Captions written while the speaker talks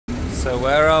So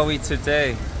where are we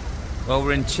today? Well,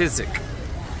 we're in Chiswick.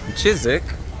 Chiswick,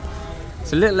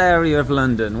 it's a little area of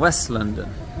London, West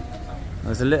London.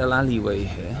 There's a little alleyway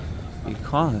here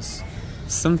because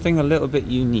something a little bit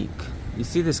unique. You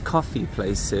see this coffee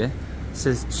place here? It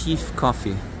says Chief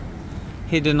Coffee,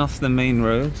 hidden off the main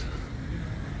road.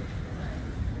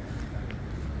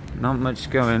 Not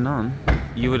much going on,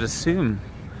 you would assume,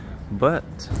 but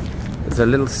there's a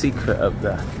little secret up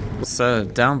there. So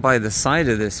down by the side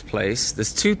of this place,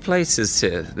 there's two places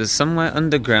here. There's somewhere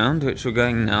underground, which we're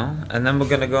going now, and then we're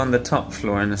going to go on the top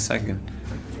floor in a second.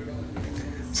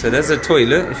 So there's a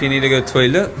toilet, if you need to go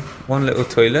toilet, one little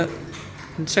toilet.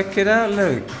 And check it out,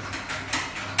 look.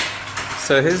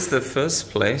 So here's the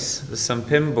first place. There's some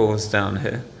pinballs down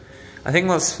here. I think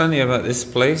what's funny about this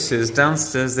place is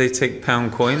downstairs they take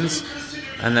pound coins,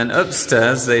 and then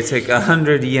upstairs they take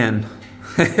 100 yen.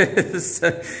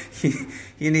 So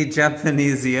you need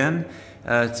Japanese yen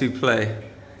to play.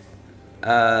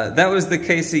 That was the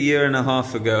case a year and a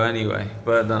half ago anyway,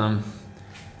 but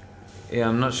yeah,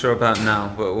 I'm not sure about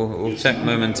now, but we'll check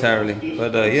momentarily.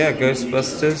 But yeah,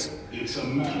 Ghostbusters,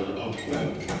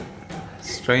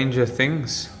 Stranger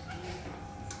Things,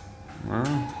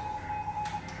 wow,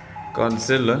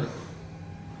 Godzilla.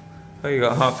 Oh, you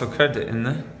got half a credit in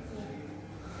there.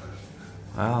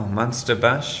 Wow, Monster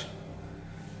Bash.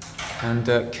 And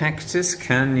Cactus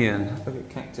Canyon. Look at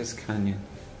Cactus Canyon.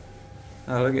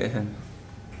 Oh, look at him.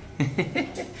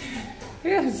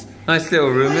 Yes, nice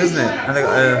little room, isn't it? And they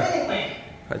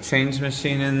got a change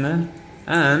machine in there.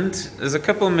 And there's a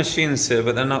couple of machines here,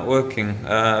 but they're not working.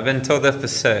 I've been told they're for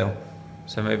sale,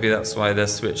 so maybe that's why they're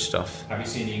switched off. Have you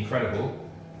seen The Incredible?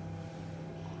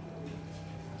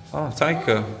 Oh,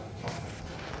 Taiko.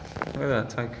 Look at that,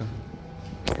 Taiko.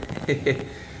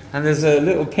 And there's a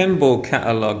little pinball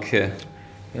catalogue here.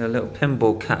 Yeah, a little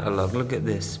pinball catalogue. Look at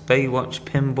this. Baywatch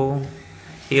Pinball.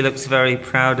 He looks very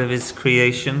proud of his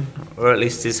creation, or at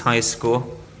least his high score.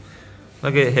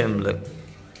 Look at him, look.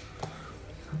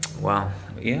 Wow.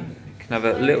 Yeah, you can have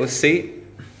a little seat.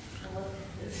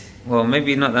 Well,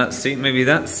 maybe not that seat, maybe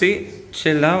that seat.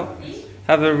 Chill out.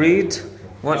 Have a read.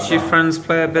 Watch your friends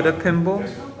play a bit of pinball.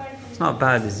 It's not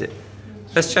bad, is it?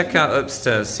 Let's check out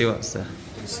upstairs, see what's there.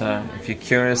 So, if you're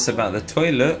curious about the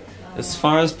toilet, as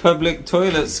far as public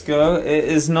toilets go, it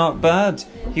is not bad.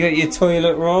 You got your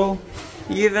toilet roll,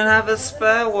 you even have a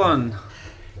spare one.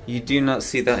 You do not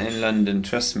see that in London,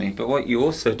 trust me. But what you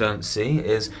also don't see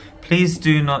is, please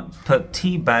do not put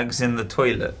tea bags in the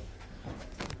toilet.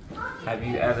 Have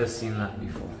you ever seen that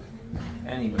before?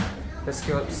 Anyway, let's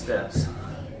go upstairs.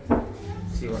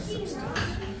 See what's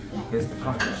upstairs. Here's the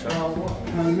coffee shop.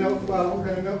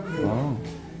 Oh.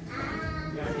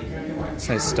 It's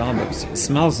like Starbucks. It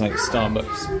smells like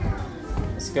Starbucks.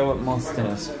 Let's go up more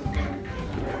stairs.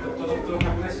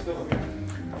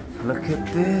 Look at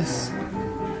this.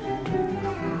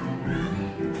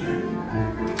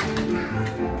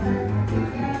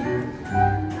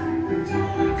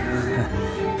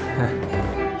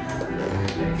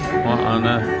 What on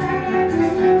earth?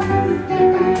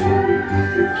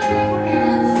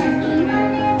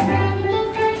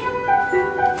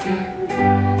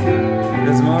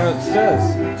 There's more upstairs.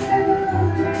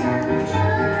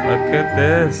 Look at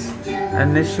this.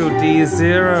 Initial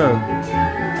D0.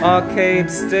 Arcade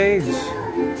stage.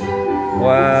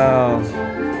 Wow.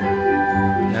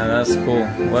 Yeah, that's cool.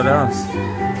 What else?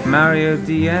 Mario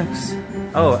DX.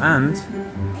 Oh, and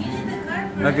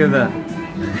look at that.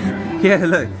 Yeah,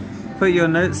 look. Put your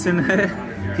notes in here.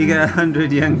 You get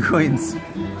 100 yen coins.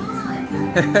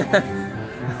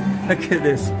 Look at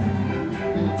this.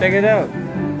 Check it out.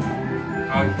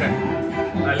 Okay.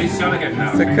 At least you're getting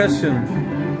that. It's a cushion.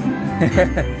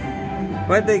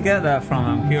 Where'd they get that from?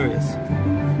 I'm curious.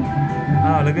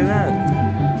 Oh, look at that.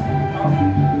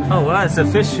 Oh, wow, it's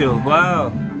official.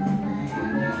 Wow.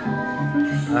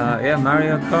 Yeah,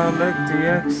 Mario Kart, look,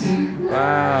 DX.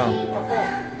 Wow.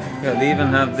 Yeah, they even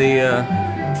have the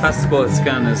passport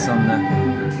scanners on there.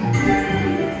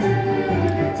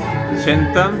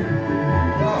 Shintam.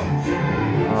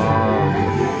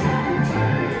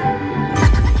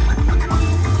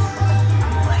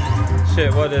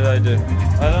 Shit, what did I do?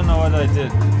 I don't know what I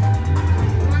did.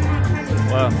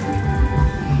 Wow.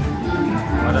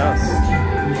 What else?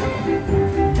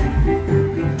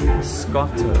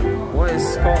 Scotter. What is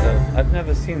Scotter? I've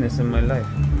never seen this in my life.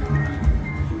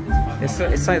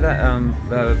 It's like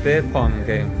that beer pong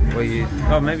game where you...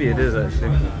 Oh, maybe it is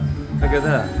actually. Look at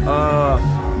that. Oh.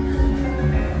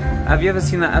 Have you ever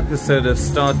seen that episode of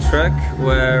Star Trek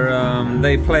where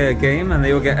they play a game and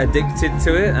they all get addicted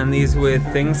to it and these weird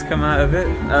things come out of it?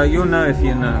 You'll know if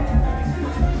you know.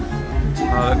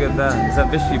 Oh, look at that. Is that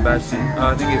Bishi Bashi? Oh,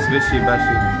 I think it's Bishi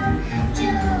Bashi.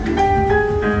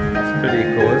 That's pretty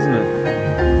cool, isn't it?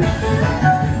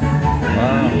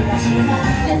 Wow.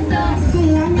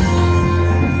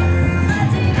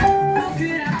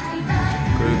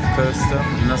 Groove coaster.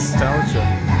 Nostalgia.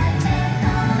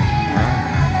 Wow.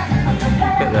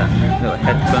 Look at that little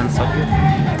headphone socket.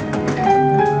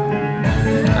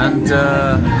 And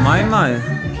my.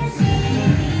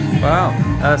 Wow.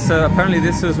 So apparently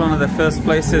this was one of the first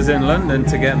places in London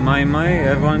to get my.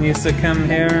 Everyone used to come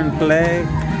here and play.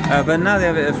 But now they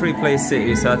have it at Free Play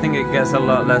City, so I think it gets a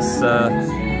lot less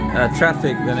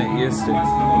traffic than it used to.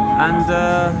 And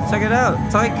check it out,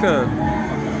 Tycho. I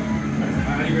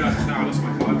didn't realise just now I lost my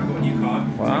card. I got a new card.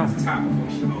 Wow. So I had to tap before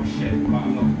she, oh shit, but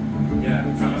I'm not.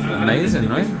 Yeah. Amazing,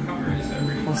 right?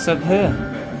 What's up here?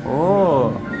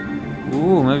 Oh.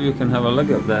 Ooh, maybe we can have a look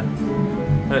up there.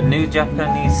 The New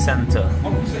Japanese Center.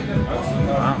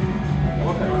 Wow.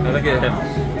 Look at him.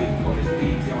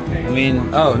 I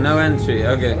mean, oh, no entry.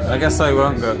 Okay, I guess I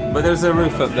won't go. But there's a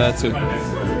roof up there too.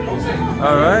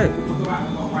 Alright.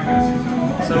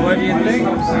 So what do you think?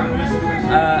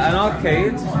 An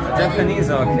arcade, a Japanese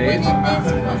arcade.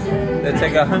 They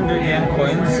take 100 yen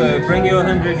coins, so bring your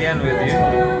 100 yen with you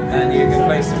and you can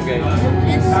play some games.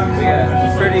 So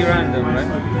yeah, pretty random, right?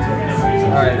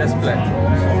 Alright, let's play.